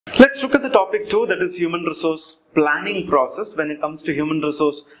Let's look at the topic 2, that is human resource planning process. When it comes to human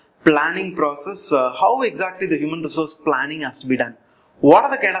resource planning process, how exactly the human resource planning has to be done? What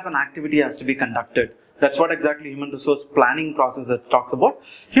are the kind of an activity has to be conducted? That's what exactly human resource planning process that talks about.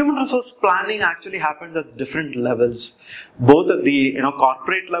 Human resource planning actually happens at different levels, both at the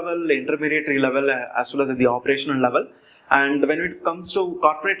corporate level, intermediary level, as well as at the operational level. And when it comes to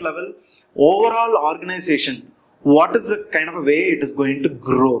corporate level, overall organization, what is the kind of a way it is going to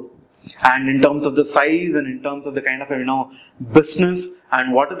grow, and in terms of the size and in terms of the kind of business,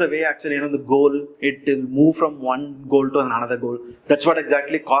 and what is the way actually the goal, it will move from one goal to another goal. That's what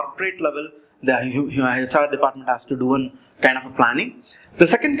exactly corporate level the HR department has to do in kind of a planning. The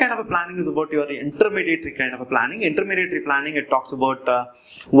second kind of a planning is about your intermediary kind of a planning. Intermediary planning, it talks about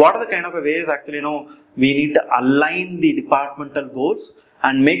what are the kind of a ways actually we need to align the departmental goals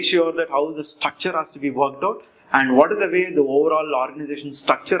and make sure that how the structure has to be worked out, and what is the way the overall organization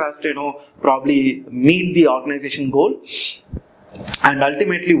structure has to probably meet the organization goal, and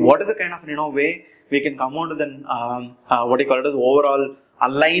ultimately what is the kind of way we can come out with an as overall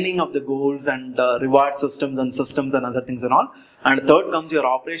aligning of the goals and reward systems and other things and all. And third comes your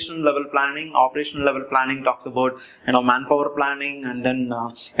operational level planning. Operational level planning talks about manpower planning, and then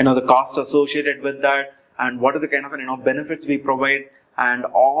the cost associated with that, and what is the kind of benefits we provide, and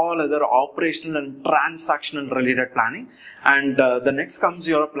all other operational and transactional related planning. And the next comes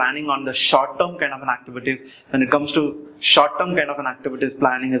your planning on the short term kind of an activities. When it comes to short term kind of an activities,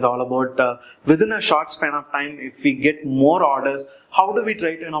 planning is all about within a short span of time, if we get more orders, how do we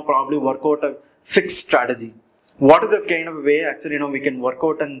try to probably work out a fixed strategy? What is the kind of way actually we can work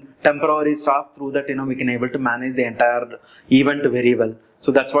out and temporary staff, through that we can able to manage the entire event very well.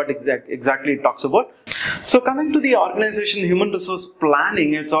 So that's what exactly it talks about. So coming to the organization human resource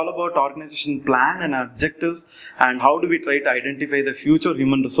planning, it's all about organization plan and objectives, and how do we try to identify the future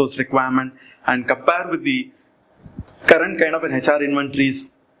human resource requirement and compare with the current kind of an HR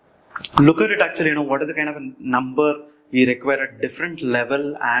inventories. Look at it actually, what is the kind of a number we require at different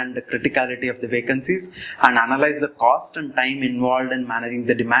level and the criticality of the vacancies, and analyze the cost and time involved in managing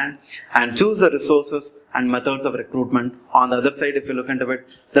the demand, and choose the resources and methods of recruitment. On the other side, if you look into it,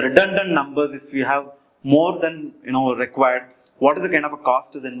 the redundant numbers, if you have more than required, what is the kind of a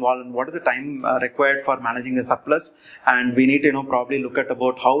cost is involved, and what is the time required for managing a surplus, and we need to probably look at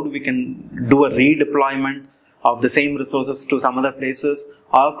about how do we can do a redeployment of the same resources to some other places,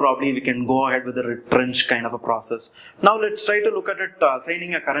 or probably we can go ahead with a retrench kind of a process. Now let's try to look at it,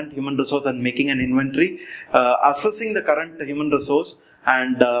 assigning a current human resource and making an inventory, assessing the current human resource,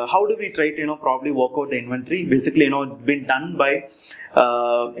 and how do we try to probably work out the inventory. Basically it's been done by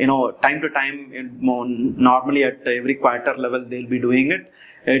time to time. Normally at every quarter level they'll be doing it.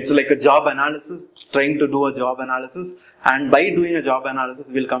 It's like a job analysis, trying to do a job analysis, and by doing a job analysis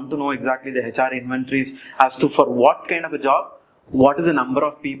we'll come to know exactly the HR inventories as to for what kind of a job, what is the number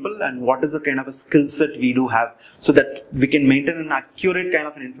of people, and what is the kind of a skill set we do have, so that we can maintain an accurate kind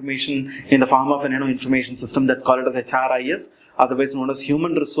of an information in the form of an information system that's called as HRIS, otherwise known as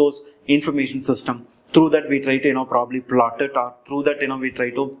human resource information system. Through that we try to probably plot it, or through that we try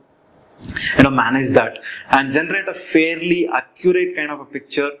to manage that and generate a fairly accurate kind of a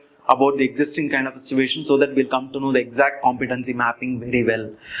picture about the existing kind of situation, so that we'll come to know the exact competency mapping very well.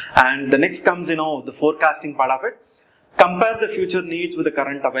 And the next comes the forecasting part of it. Compare the future needs with the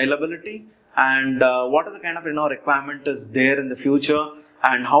current availability, and what are the kind of requirement is there in the future,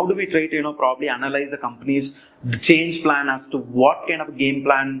 and how do we try to probably analyze the company's change plan as to what kind of game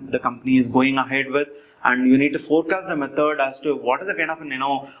plan the company is going ahead with, and you need to forecast the method as to what is the kind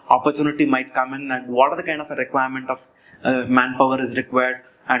of opportunity might come in, and what are the kind of a requirement of manpower is required,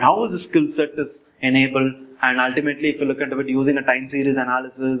 and how is the skill set is enabled. And ultimately, if you look at it using a time series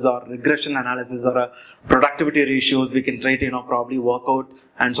analysis or regression analysis or a productivity ratios, we can try to probably work out,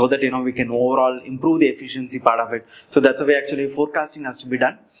 and so that we can overall improve the efficiency part of it. So that's the way actually forecasting has to be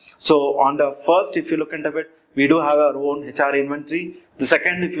done. So on the first, if you look into it, we do have our own HR inventory. The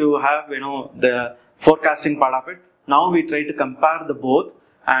second, if you have the forecasting part of it, now we try to compare the both,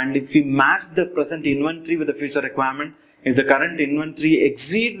 and if we match the present inventory with the future requirement, if the current inventory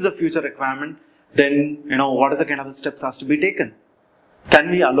exceeds the future requirement, then what is the kind of steps has to be taken. Can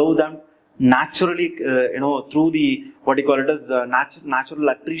we allow them naturally through the natural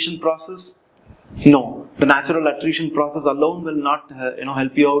attrition process? No, the natural attrition process alone will not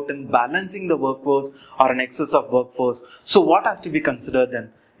help you out in balancing the workforce or an excess of workforce. So what has to be considered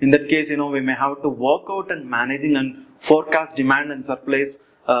then? In that case, we may have to work out and managing and forecast demand and surplus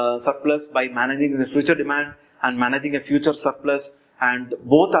by managing the future demand and managing a future surplus, and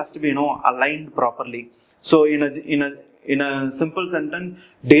both has to be aligned properly. So in in a simple sentence,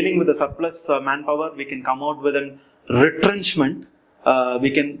 dealing with the surplus manpower, we can come out with an retrenchment.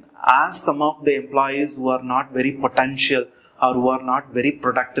 We can ask some of the employees who are not very potential or who are not very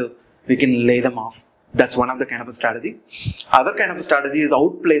productive, we can lay them off. That's one of the kind of a strategy. Other kind of a strategy is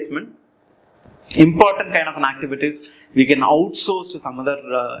outplacement. Important kind of an activities we can outsource to some other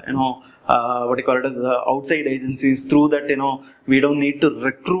what you call it as outside agencies. Through that, we don't need to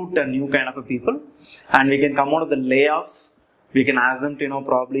recruit a new kind of a people, and we can come out of the layoffs. We can ask them to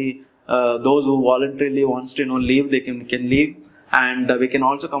probably those who voluntarily wants to leave, they can leave, and we can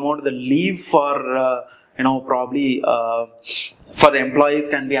also come out of the leave for probably for the employees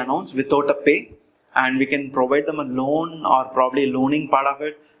can be announced without a pay, and we can provide them a loan or probably loaning part of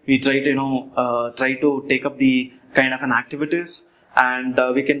it. We try to try to take up the kind of an activities, and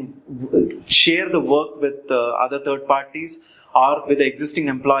we can share the work with other third parties or with the existing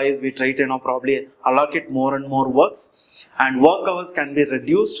employees. We try to probably allocate more and more works, and work hours can be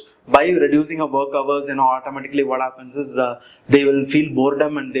reduced. By reducing our work hours, automatically what happens is they will feel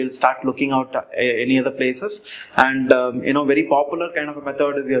boredom and they'll start looking out any other places. And very popular kind of a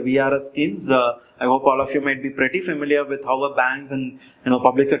method is your VRS schemes. I hope all of you might be pretty familiar with how banks and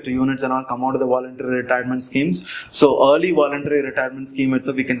public sector units and all come out of the voluntary retirement schemes. So early voluntary retirement scheme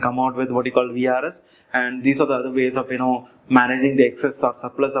itself, we can come out with what you call VRS, and these are the other ways of managing the excess or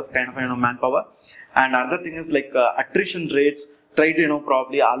surplus of kind of manpower. And another thing is like attrition rates. Try to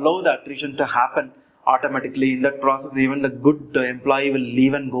probably allow the attrition to happen automatically. In that process, even the good employee will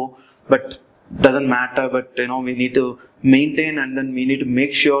leave and go, but doesn't matter. But we need to maintain, and then we need to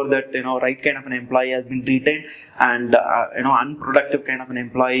make sure that right kind of an employee has been retained, and unproductive kind of an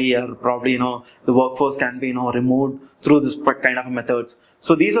employee, or probably the workforce can be removed through this kind of methods.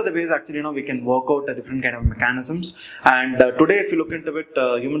 So these are the ways actually we can work out a different kind of mechanisms. And today, if you look into it,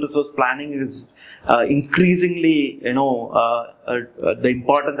 human resource planning is increasingly the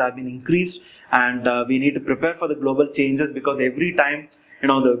importance have been increased, and we need to prepare for the global changes, because every time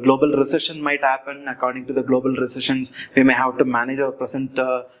the global recession might happen. According to the global recessions, we may have to manage our present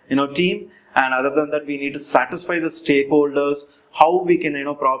team, and other than that, we need to satisfy the stakeholders. How we can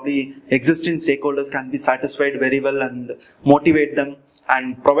probably existing stakeholders can be satisfied very well, and motivate them,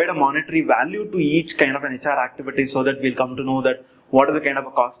 and provide a monetary value to each kind of an HR activity, so that we'll come to know that what is the kind of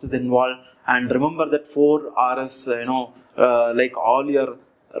a cost is involved. And remember that 4 Rs, like all your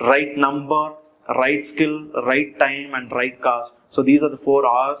right number, right skill, right time, and right cost. So these are the 4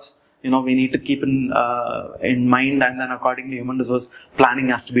 Rs we need to keep in mind, and then accordingly human resource planning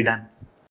has to be done.